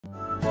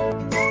Hello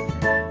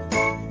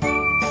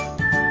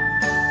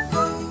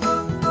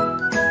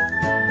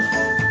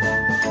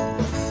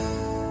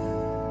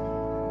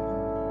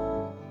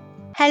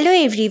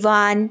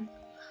everyone,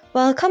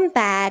 welcome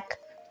back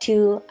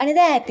to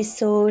another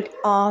episode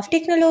of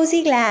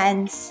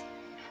Technologyglance.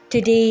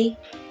 Today,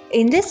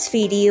 in this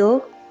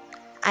video,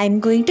 I'm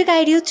going to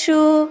guide you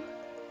through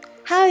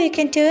how you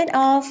can turn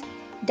off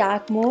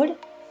dark mode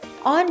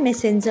on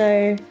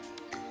Messenger.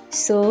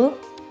 So,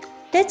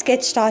 let's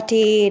get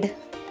started.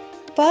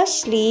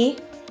 Firstly,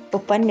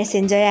 open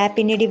Messenger app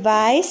in your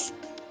device.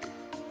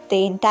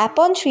 Then tap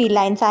on three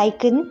lines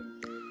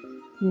icon.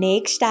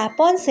 Next, tap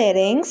on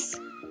settings.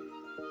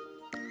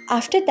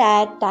 After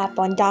that, tap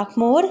on dark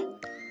mode.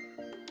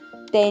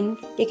 Then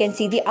you can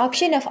see the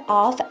option of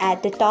off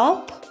at the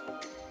top.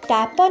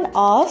 Tap on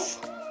off.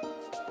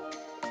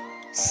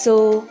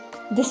 So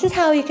this is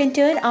how you can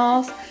turn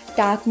off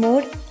dark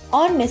mode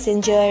on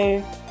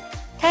Messenger.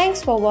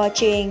 Thanks for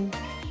watching.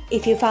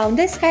 If you found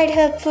this guide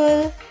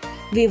helpful,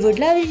 we would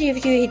love it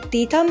if you hit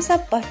the thumbs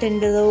up button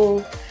below.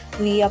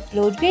 We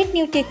upload great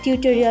new tech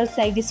tutorials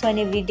like this one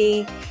every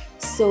day.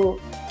 So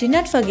do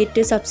not forget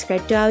to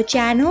subscribe to our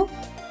channel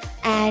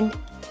and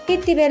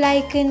hit the bell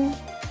icon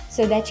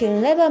so that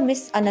you'll never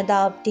miss another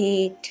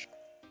update.